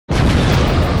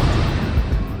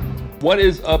What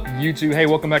is up, YouTube? Hey,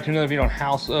 welcome back to another video on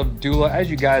House of Dula. As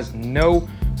you guys know,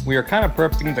 we are kind of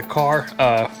prepping the car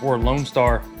for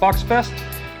Lonestar Fox Fest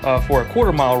for a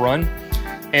quarter-mile run.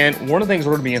 And one of the things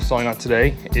we're going to be installing on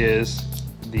today is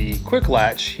the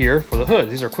Quick-Latch here for the hood.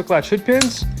 These are Quick-Latch hood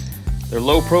pins. They're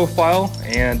low profile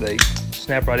and they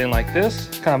snap right in like this.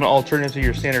 It's kind of an alternative to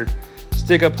your standard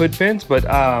stick-up hood pins, but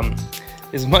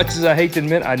as much as I hate to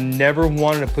admit, I never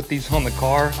wanted to put these on the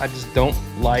car. I just don't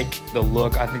like the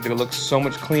look. I think that it looks so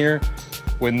much cleaner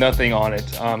with nothing on it.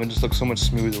 It just looks so much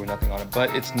smoother with nothing on it.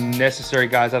 But it's necessary,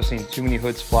 guys. I've seen too many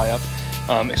hoods fly up,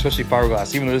 especially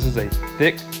fiberglass. Even though this is a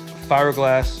thick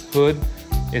fiberglass hood,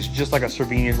 it's just like a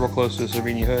Cervini, real close to a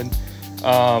Cervini hood.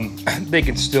 They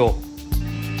can still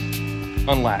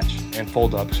unlatch and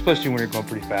fold up, especially when you're going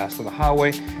pretty fast on the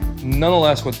highway.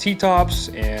 Nonetheless, with T-tops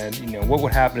and what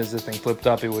would happen is this thing flipped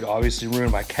up, it would obviously ruin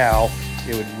my cowl,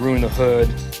 it would ruin the hood,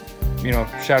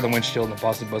 shatter the windshield and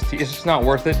possibly bust It's just not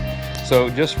worth it. So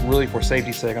just really for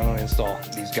safety's sake, I'm going to install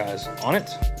these guys on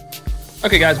it.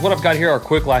 Okay guys, what I've got here are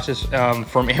quick latches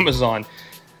from Amazon.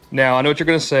 Now I know what you're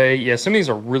going to say, yeah, some of these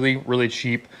are really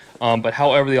cheap, but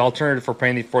however, the alternative for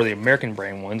paying for the American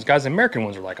brand ones, guys, the American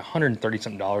ones are like $130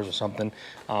 something or something.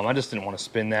 I just didn't want to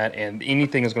spend that, and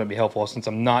anything is going to be helpful since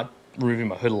I'm not removing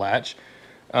my hood latch.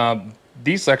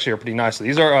 These actually are pretty nice.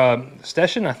 These are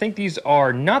Station. I think these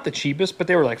are not the cheapest, but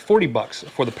they were like 40 bucks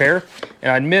for the pair.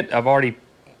 And I admit I've already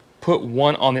put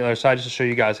one on the other side just to show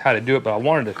you guys how to do it, but I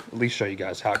wanted to at least show you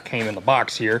guys how it came in the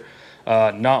box here.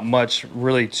 Not much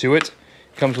really to it.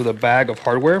 It comes with a bag of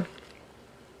hardware.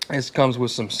 This comes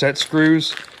with some set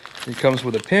screws. It comes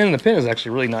with a pin. The pin is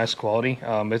actually really nice quality.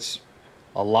 It's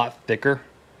a lot thicker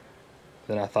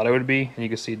than I thought it would be, and you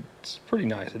can see it's pretty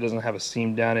nice. It doesn't have a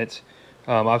seam down it.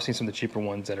 I've seen some of the cheaper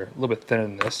ones that are a little bit thinner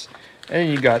than this. And then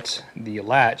you got the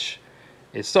latch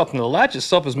itself. And the latch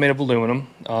itself is made of aluminum.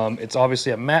 It's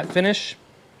obviously a matte finish,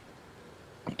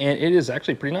 and it is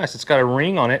actually pretty nice. It's got a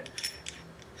ring on it.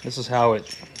 This is how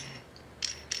it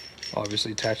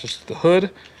obviously attaches to the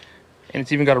hood. And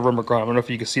it's even got a rubber grommet. I don't know if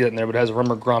you can see that in there, but it has a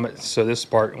rubber grommet. So this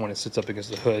part, when it sits up against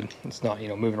the hood, it's not,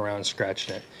 moving around and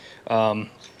scratching it.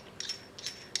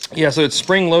 Yeah, so it's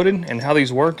spring loaded, and how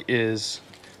these work is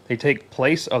they take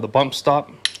place of the bump stop.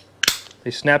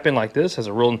 They snap in like this. Has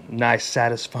a real nice,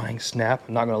 satisfying snap.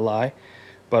 I'm not gonna lie,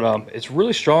 but it's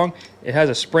really strong. It has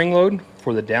a spring load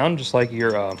for the down, just like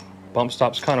your bump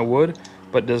stops kind of would,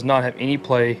 but does not have any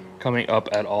play coming up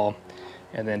at all.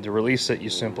 And then to release it, you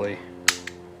simply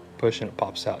push and it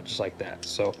pops out just like that.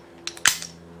 So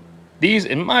these,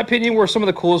 in my opinion, were some of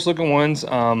the coolest looking ones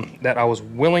that I was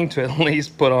willing to at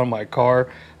least put on my car.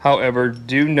 However,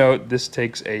 do note this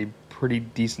takes a pretty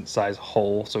decent sized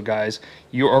hole. So guys,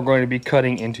 you are going to be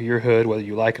cutting into your hood whether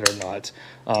you like it or not.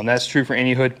 That's true for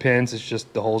any hood pins. It's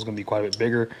just the hole is going to be quite a bit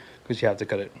bigger because you have to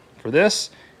cut it for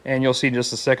this. And you'll see in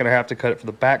just a second I have to cut it for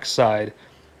the back side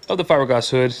of the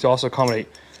fiberglass hood to also accommodate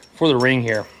for the ring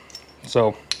here.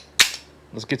 So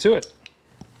let's get to it.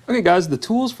 Okay guys, the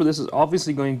tools for this is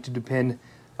obviously going to depend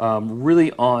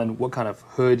really on what kind of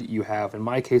hood you have. In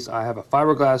my case, I have a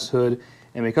fiberglass hood,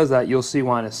 and because of that, you'll see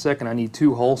why in a second I need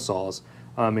two hole saws,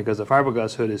 because the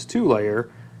fiberglass hood is 2-layer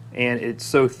and it's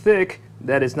so thick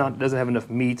that it doesn't have enough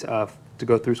meat to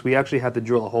go through, so we actually have to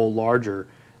drill a hole larger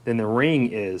than the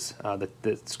ring is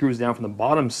that screws down from the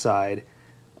bottom side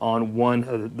on one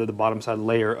of the bottom side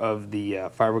layer of the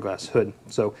fiberglass hood.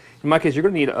 So in my case, you're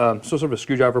going to need some sort of a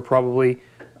screwdriver probably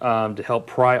to help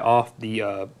pry off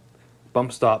the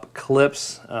bump stop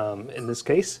clips. In this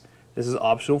case, this is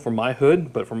optional for my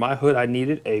hood, but for my hood I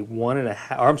needed a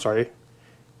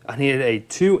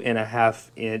 2.5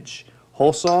 inch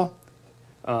hole saw.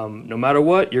 No matter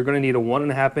what, you're going to need a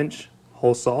 1.5 inch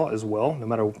hole saw as well, no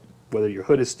matter whether your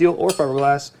hood is steel or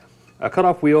fiberglass, a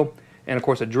cutoff wheel, and of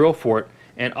course a drill for it.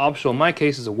 And optional in my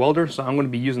case is a welder, so I'm going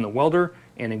to be using the welder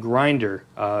and a grinder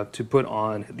to put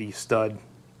on the stud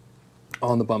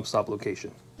on the bump stop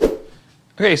location.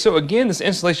 Okay, so again, this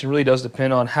installation really does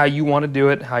depend on how you want to do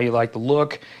it, how you like the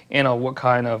look, and on what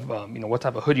kind of, what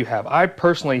type of hood you have. I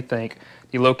personally think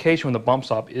the location with the bump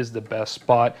stop is the best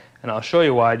spot, and I'll show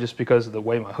you why, just because of the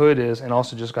way my hood is, and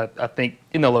also just I think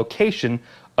in the location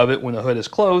of it when the hood is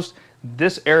closed,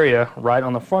 this area right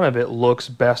on the front of it looks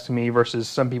best to me versus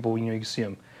some people, you can see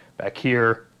them back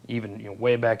here, even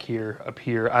way back here, up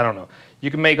here, I don't know.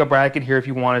 You can make a bracket here if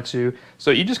you wanted to.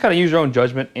 So you just kind of use your own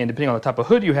judgment, and depending on the type of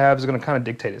hood you have is going to kind of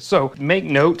dictate it. So make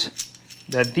note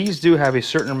that these do have a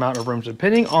certain amount of room,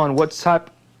 depending on what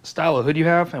style of hood you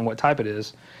have and what type it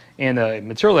is, and the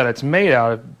material that it's made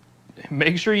out of.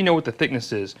 Make sure you know what the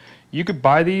thickness is. You could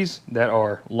buy these that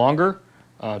are longer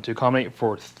to accommodate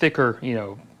for thicker,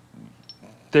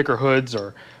 thicker hoods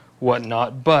or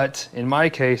whatnot, but in my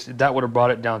case that would have brought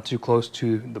it down too close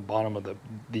to the bottom of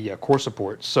the core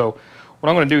support. So what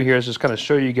I'm going to do here is just kind of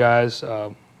show you guys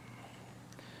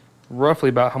roughly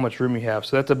about how much room you have.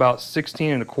 So that's about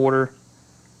 16.25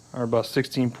 or about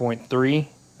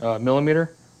 16.3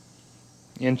 millimeter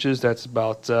inches. That's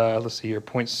about let's see here,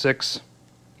 0.6.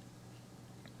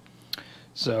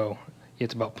 So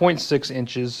it's about 0.6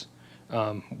 inches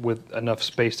with enough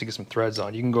space to get some threads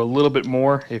on. You can go a little bit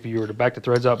more if you were to back the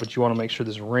threads out, but you want to make sure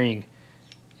this ring,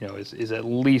 you know, is at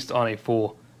least on a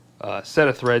full set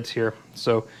of threads here.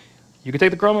 So you can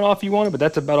take the grommet off if you want it, but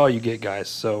that's about all you get, guys.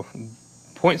 So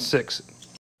 0.6.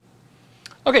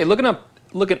 Okay, looking up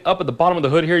at the bottom of the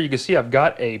hood here, you can see I've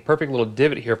got a perfect little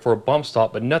divot here for a bump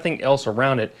stop, but nothing else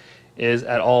around it is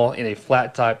at all in a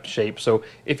flat type shape. So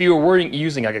if you were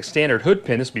using like a standard hood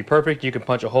pin, this would be perfect. You can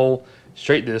punch a hole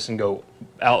straight this and go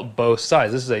out both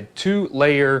sides. This is a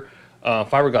 2-layer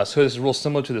fiberglass hood. This is real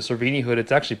similar to the Cervini hood.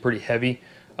 It's actually pretty heavy.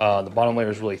 The bottom layer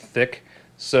is really thick.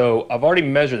 So I've already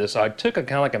measured this. I took a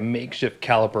kind of like a makeshift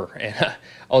caliper, and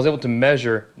I was able to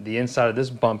measure the inside of this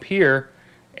bump here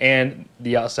and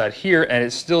the outside here, and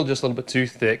it's still just a little bit too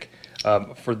thick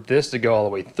for this to go all the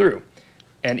way through.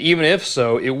 And even if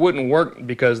so, it wouldn't work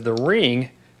because the ring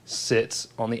sits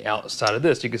on the outside of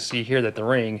this. You can see here that the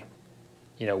ring,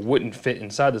 you know, wouldn't fit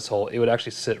inside this hole. It would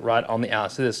actually sit right on the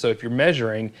outside of this. So if you're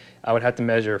measuring, I would have to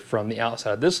measure from the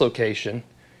outside of this location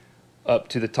up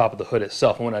to the top of the hood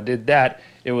itself. And when I did that,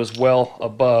 it was well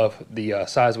above the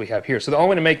size we have here. So the only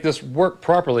way to make this work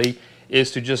properly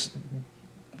is to just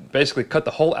basically cut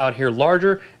the hole out here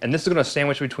larger, and this is going to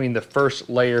sandwich between the first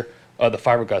layer of the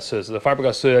fiberglass hood. So the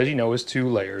fiberglass hood, as you know, is 2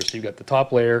 layers. So you've got the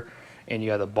top layer and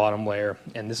you have the bottom layer,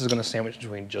 and this is going to sandwich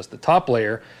between just the top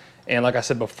layer. And like I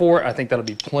said before, I think that'll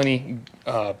be plenty,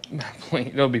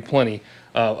 there'll be plenty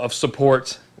of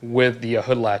support with the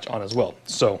hood latch on as well.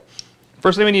 So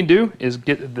first thing we need to do is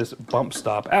get this bump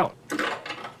stop out.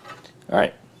 All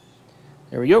right,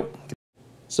 there we go.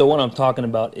 So what I'm talking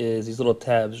about is these little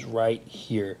tabs right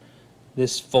here.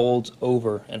 This folds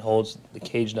over and holds the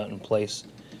cage nut in place.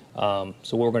 So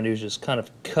what we're going to do is just kind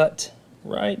of cut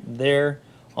right there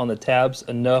on the tabs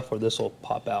enough where this will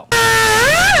pop out.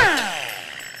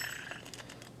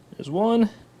 There's one.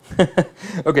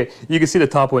 Okay, you can see the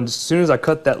top one. As soon as I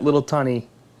cut that little tiny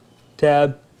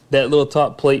tab, that little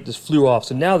top plate just flew off.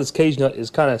 So now this cage nut is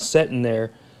kind of set in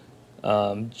there,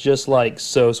 just like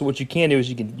so. So what you can do is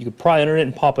you can pry under it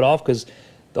and pop it off, because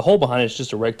the hole behind it is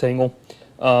just a rectangle.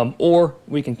 Or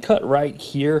we can cut right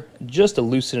here just to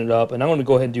loosen it up, and I'm going to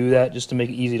go ahead and do that just to make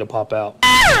it easy to pop out.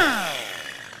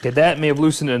 Okay, that may have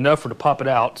loosened it enough for to pop it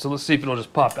out, so let's see if it'll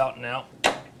just pop out now.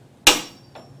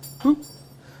 Whoop.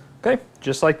 Okay,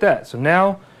 just like that. So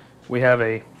now we have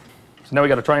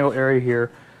got a triangle area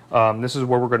here. This is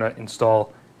where we're going to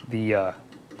install the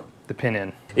pin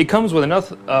in. It comes with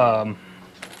enough.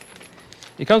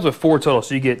 It comes with 4 total,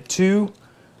 so you get 2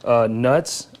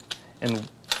 nuts and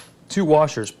 2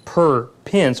 washers per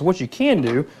pin. So what you can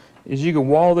do is you can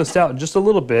wall this out just a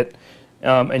little bit,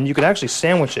 and you could actually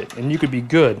sandwich it, and you could be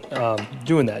good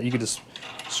doing that. You could just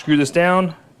screw this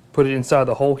down, put it inside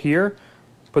the hole here,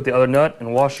 put the other nut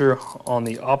and washer on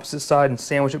the opposite side and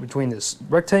sandwich it between this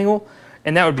rectangle,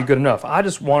 and that would be good enough. I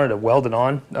just wanted to weld it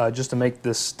on just to make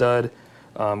this stud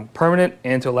permanent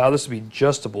and to allow this to be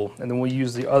adjustable, and then we'll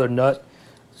use the other nut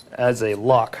as a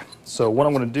lock. So what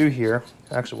I'm going to do here,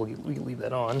 actually we can leave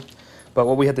that on, but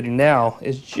what we have to do now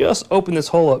is just open this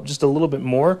hole up just a little bit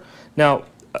more. Now,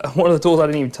 one of the tools I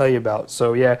didn't even tell you about,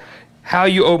 so yeah, how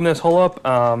you open this hole up,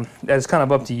 that's kind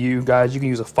of up to you guys. You can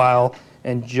use a file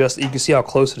and just, you can see how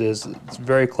close it is. It's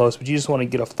very close, but you just want to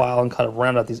get a file and kind of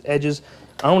round out these edges.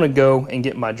 I want to go and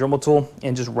get my Dremel tool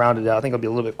and just round it out. I think it'll be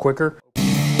a little bit quicker.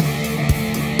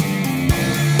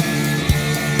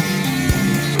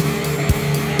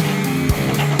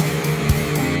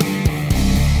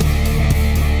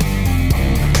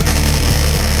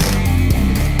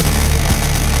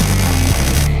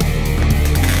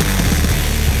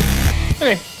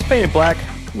 Okay, it's painted black.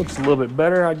 Looks a little bit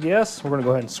better, I guess. We're going to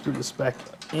go ahead and screw this back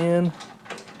in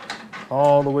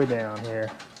all the way down here.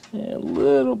 And a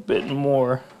little bit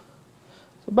more.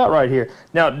 So about right here.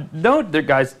 Now, note that,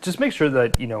 guys, just make sure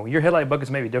that, you know, your headlight buckets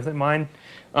may be different than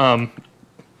mine.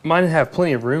 Mine have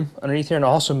plenty of room underneath here, and I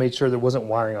also made sure there wasn't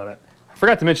wiring on it. I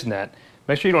forgot to mention that.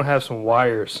 Make sure you don't have some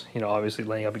wires, you know, obviously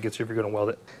laying up against you if you're going to weld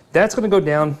it. That's going to go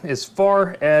down as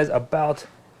far as about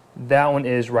that one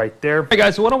is right there. All right,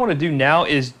 guys, so what I want to do now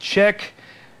is check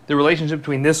the relationship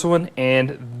between this one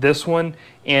and this one,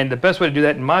 and the best way to do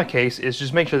that in my case is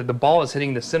just make sure that the ball is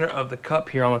hitting the center of the cup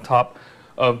here on the top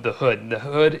of the hood. The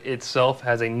hood itself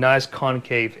has a nice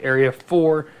concave area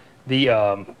for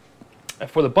the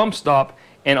bump stop,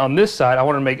 and on this side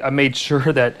I made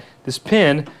sure that this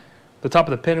pin, the top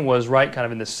of the pin, was right kind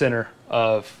of in the center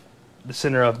of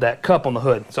that cup on the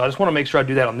hood. So I just want to make sure I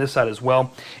do that on this side as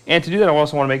well. And to do that, I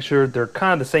also want to make sure they're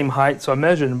kind of the same height. So I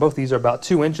measured, and both these are about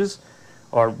 2 inches,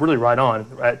 or really right on,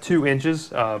 at 2 inches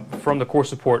from the core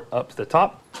support up to the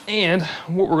top. And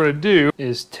what we're going to do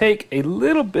is take a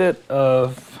little bit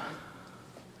of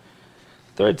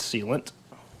thread sealant.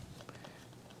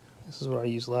 This is what I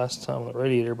used last time on the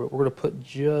radiator, but we're going to put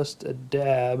just a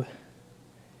dab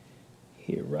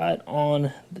here right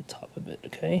on the top of it,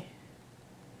 okay?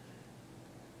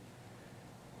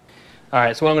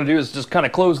 Alright, so what I'm going to do is just kind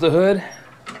of close the hood.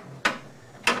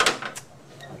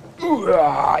 Ooh,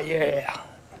 yeah.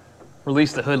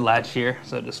 Release the hood latch here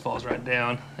so it just falls right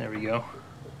down. There we go.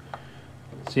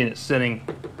 Seeing it sitting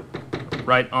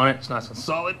right on it, it's nice and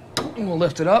solid. And we'll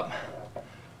lift it up.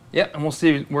 Yep, and we'll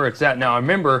see where it's at now.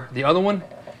 Remember, the other one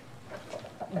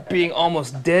being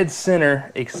almost dead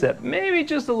center, except maybe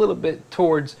just a little bit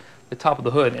towards the top of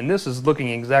the hood. And this is looking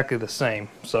exactly the same.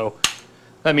 So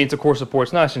that means the core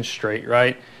support's nice and straight,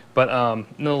 right? But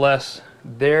nonetheless,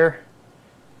 there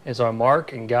is our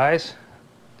mark. And guys,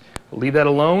 we'll leave that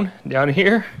alone down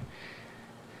here.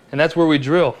 And that's where we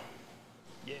drill.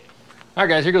 Yeah. All right,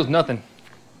 guys, here goes nothing.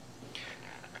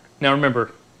 Now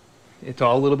remember, it's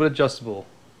all a little bit adjustable,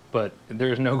 but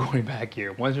there's no going back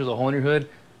here. Once there's a hole in your hood,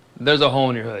 there's a hole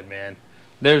in your hood, man.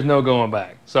 There's no going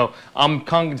back. So I'm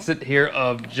cognizant here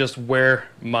of just where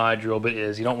my drill bit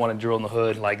is. You don't want to drill in the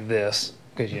hood like this,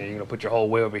 because you're going to put your hole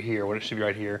way over here when it should be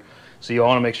right here. So you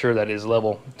want to make sure that it is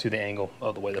level to the angle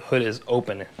of the way the hood is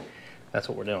open. That's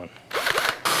what we're doing.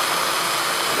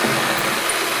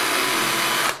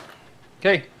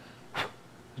 Okay,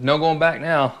 there's no going back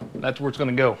now. That's where it's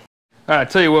going to go. All right, I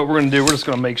tell you what we're going to do. We're just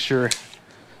going to make sure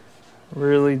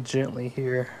really gently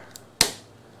here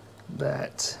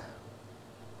that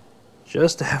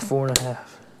just at 4.5.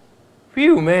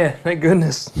 Phew, man, thank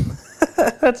goodness.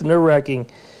 That's nerve-wracking.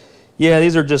 Yeah,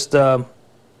 these are just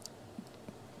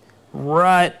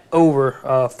right over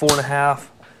 4.5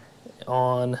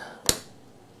 on.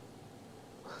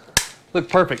 Look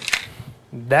perfect.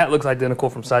 That looks identical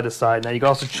from side to side. Now you can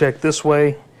also check this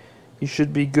way. You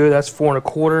should be good. That's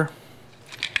 4.25.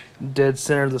 Dead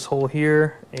center of this hole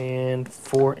here, and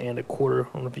 4.25. I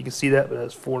don't know if you can see that, but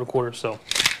that's 4.25. So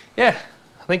yeah,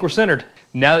 I think we're centered.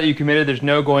 Now that you committed, there's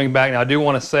no going back. Now I do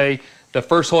want to say the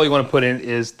first hole you want to put in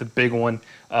is the big one.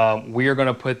 We are going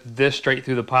to put this straight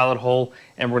through the pilot hole,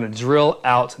 and we're going to drill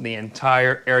out the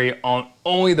entire area on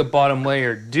only the bottom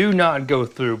layer. Do not go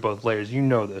through both layers. You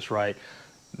know this, right?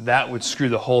 That would screw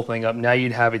the whole thing up. Now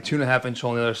you'd have a 2.5 inch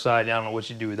hole on the other side. I don't know what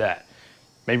you do with that.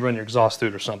 Maybe run your exhaust through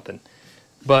it or something.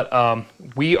 But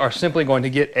we are simply going to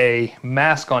get a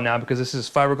mask on now because this is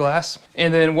fiberglass.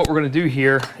 And then what we're going to do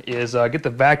here is get the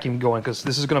vacuum going, because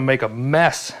this is going to make a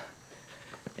mess.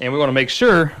 And we want to make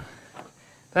sure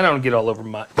that I don't get all over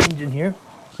my engine here.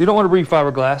 So you don't want to breathe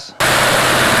fiberglass.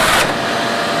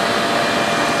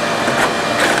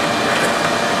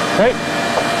 Okay.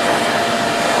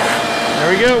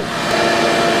 There we go.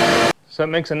 So that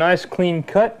makes a nice clean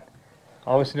cut.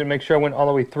 Obviously didn't make sure I went all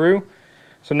the way through.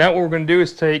 So now what we're going to do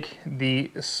is take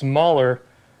the smaller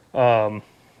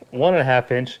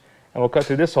 1.5 inch, and we'll cut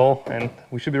through this hole, and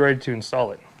we should be ready to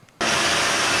install it.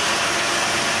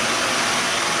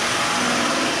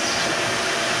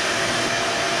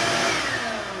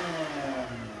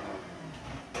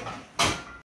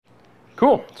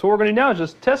 Cool. So what we're going to do now is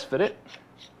just test fit it.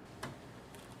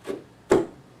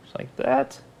 Just like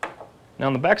that. Now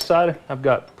on the back side, I've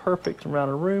got perfect amount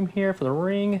of room here for the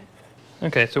ring.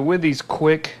 Okay, so with these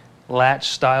quick latch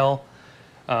style,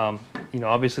 you know,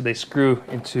 obviously they screw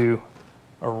into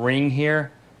a ring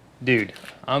here. Dude,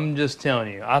 I'm just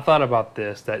telling you, I thought about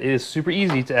this, that it is super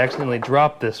easy to accidentally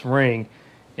drop this ring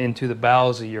into the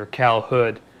bowels of your cowl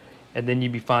hood, and then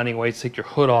you'd be finding ways to take your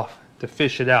hood off to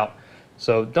fish it out.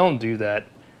 So don't do that.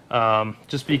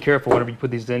 Just be careful whenever you put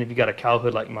these in. If you got a cowl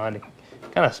hood like mine,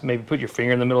 kind of maybe put your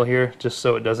finger in the middle here just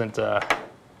so it doesn't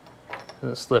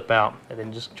slip out, and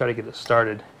then just try to get it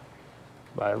started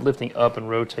by lifting up and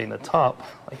rotating the top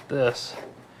like this.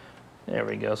 There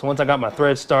we go. So once I got my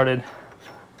thread started,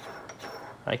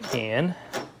 I can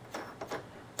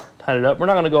tighten it up. We're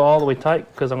not going to go all the way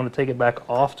tight because I'm going to take it back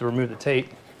off to remove the tape,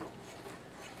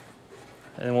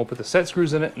 and then we'll put the set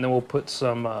screws in it, and then we'll put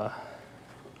some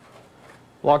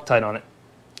Loctite on it.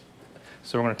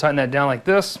 So we're going to tighten that down like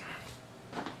this,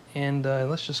 and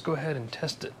let's just go ahead and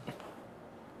test it.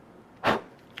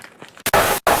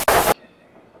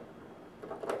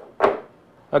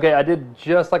 Okay, I did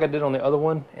just like I did on the other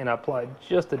one, and I applied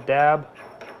just a dab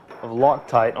of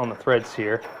Loctite on the threads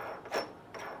here.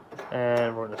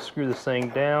 And we're gonna screw this thing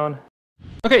down.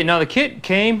 Okay, now the kit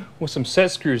came with some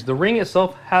set screws. The ring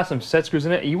itself has some set screws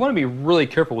in it. You wanna be really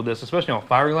careful with this, especially on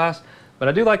fiberglass, but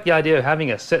I do like the idea of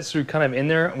having a set screw kind of in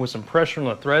there with some pressure on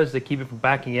the threads to keep it from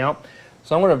backing out.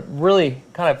 So I'm gonna really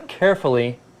kind of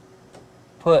carefully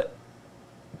put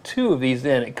 2 of these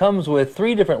in. It comes with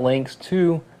 3 different lengths,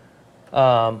 2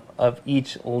 of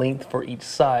each length for each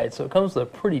side. So it comes with a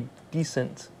pretty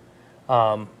decent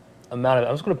amount of it.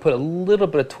 I'm just going to put a little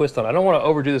bit of twist on it. I don't want to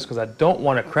overdo this because I don't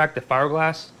want to crack the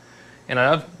fiberglass, and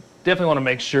I definitely want to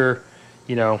make sure,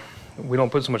 you know, we don't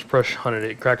put so much pressure on it.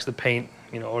 It cracks the paint,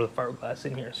 you know, or the fiberglass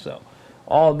in here. So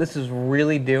all this is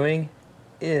really doing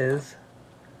is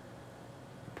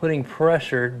putting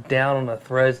pressure down on the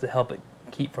threads to help it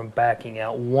keep from backing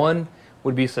out. 1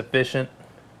 would be sufficient.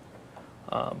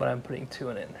 But I'm putting 2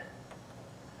 in it.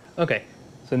 Okay,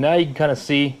 so now you can kind of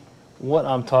see what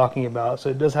I'm talking about. So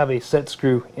it does have a set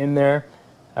screw in there.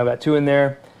 I've got 2 in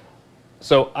there.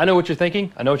 So I know what you're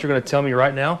thinking. I know what you're going to tell me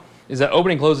right now. Is that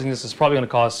opening and closing this is probably going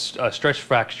to cause stress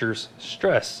fractures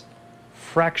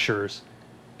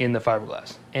in the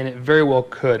fiberglass. And it very well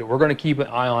could. We're going to keep an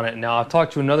eye on it. Now, I've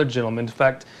talked to another gentleman. In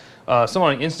fact,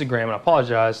 someone on Instagram, and I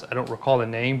apologize, I don't recall the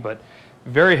name, but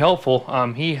very helpful.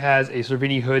 He has a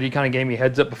Cervini hood. He kind of gave me a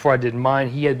heads up before I did mine.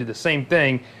 He had to do the same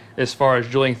thing as far as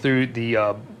drilling through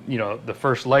the you know, the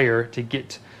first layer to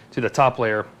get to the top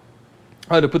layer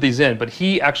to put these in. But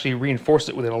he actually reinforced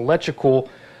it with an electrical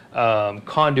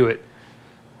conduit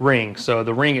ring. So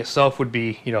the ring itself would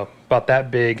be, you know, about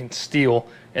that big and steel,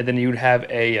 and then you would have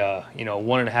a you know,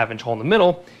 1.5 inch hole in the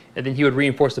middle, and then he would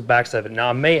reinforce the backside of it.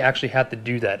 Now I may actually have to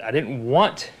do that. I didn't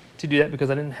want to do that because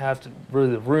I didn't have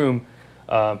really the room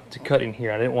to cut in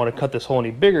here. I didn't want to cut this hole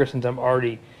any bigger since I'm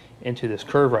already into this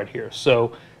curve right here.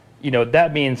 So, you know,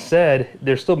 that being said,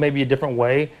 there's still maybe a different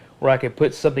way where I could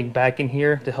put something back in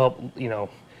here to help, you know,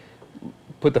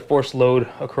 put the force load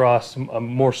across a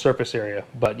more surface area.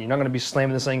 But you're not going to be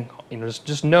slamming this thing. You know,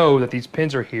 just know that these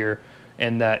pins are here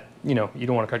and that, you know, you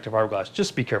don't want to cut your fiberglass.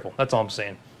 Just be careful. That's all I'm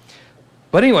saying.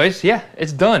 But anyways, yeah,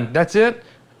 it's done. That's it.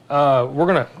 We're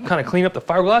gonna kind of clean up the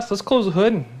fiberglass. Let's close the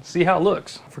hood and see how it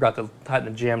looks. I forgot to tighten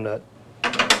the jam nut.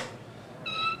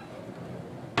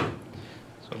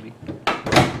 So be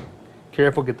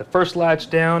careful, get the first latch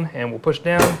down, and we'll push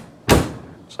down,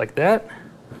 just like that.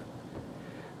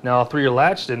 Now all 3 are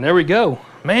latched, and there we go.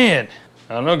 Man,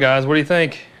 I don't know guys, what do you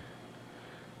think?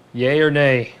 Yay or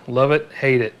nay? Love it,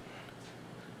 hate it?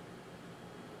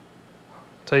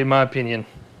 I'll tell you my opinion.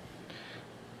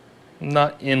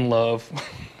 Not in love.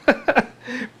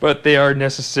 But they are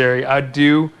necessary. I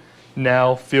do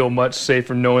now feel much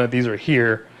safer knowing that these are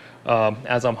here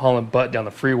as I'm hauling butt down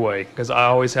the freeway, because I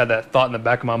always had that thought in the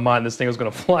back of my mind this thing was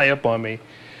going to fly up on me,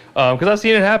 because I've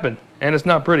seen it happen and it's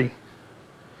not pretty.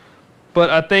 But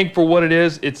I think for what it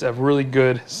is, it's a really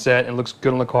good set and looks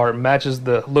good on the car. It matches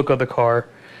the look of the car,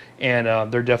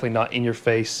 and they're definitely not in your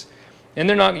face, and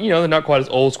they're not, you know, they're not quite as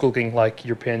old school looking like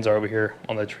your pins are over here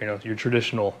on the, you know, your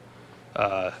traditional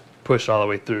push all the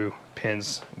way through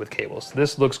pins with cables.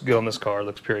 This looks good on this car. It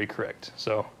looks pretty correct.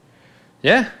 So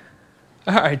yeah.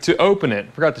 All right, to open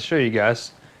it, forgot to show you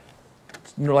guys,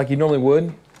 you know, like you normally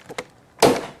would.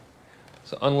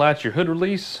 So unlatch your hood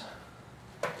release,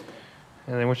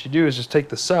 and then what you do is just take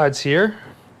the sides here,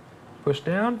 push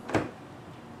down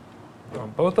on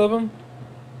both of them,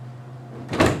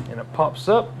 and it pops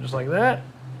up just like that.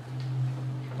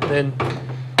 Then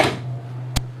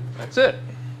that's it.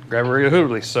 Grab a regular hood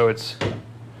release. So it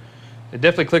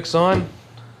definitely clicks on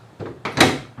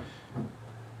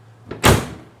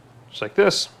just like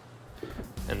this,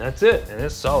 and that's it, and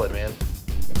it's solid, man.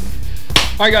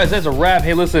 All right guys, that's a wrap.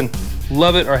 Hey listen,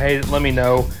 love it or hate it, let me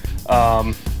know.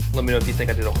 Let me know if you think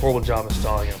I did a horrible job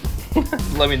installing them.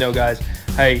 Let me know guys.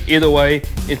 Hey, either way,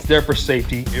 it's there for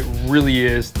safety. It really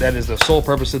is. That is the sole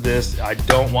purpose of this. I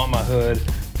don't want my hood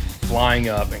flying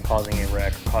up and causing a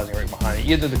wreck or causing a wreck behind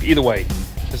it. Either way,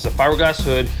 this is a fiberglass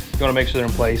hood. You want to make sure they're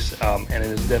in place, and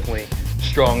it is definitely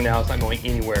strong now. It's not going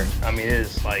anywhere. I mean, it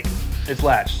is like, it's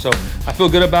latched. So I feel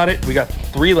good about it. We got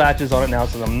 3 latches on it now,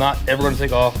 so I'm not ever going to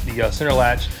take off the center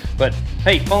latch. But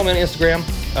hey, follow me on Instagram,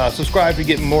 subscribe to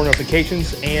get more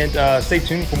notifications, and stay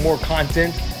tuned for more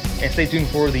content. And stay tuned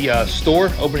for the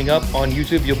store opening up on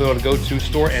YouTube. You'll be able to go to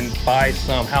store and buy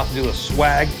some How to Dealer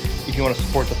swag if you want to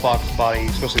support the Foxbody,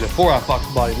 especially the 4-out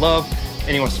Foxbody love,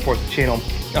 and you want to support the channel.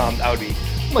 That would be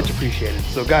much appreciated.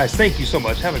 So guys, thank you so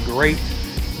much. Have a great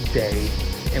day,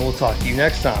 and we'll talk to you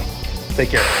next time.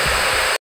 Take care.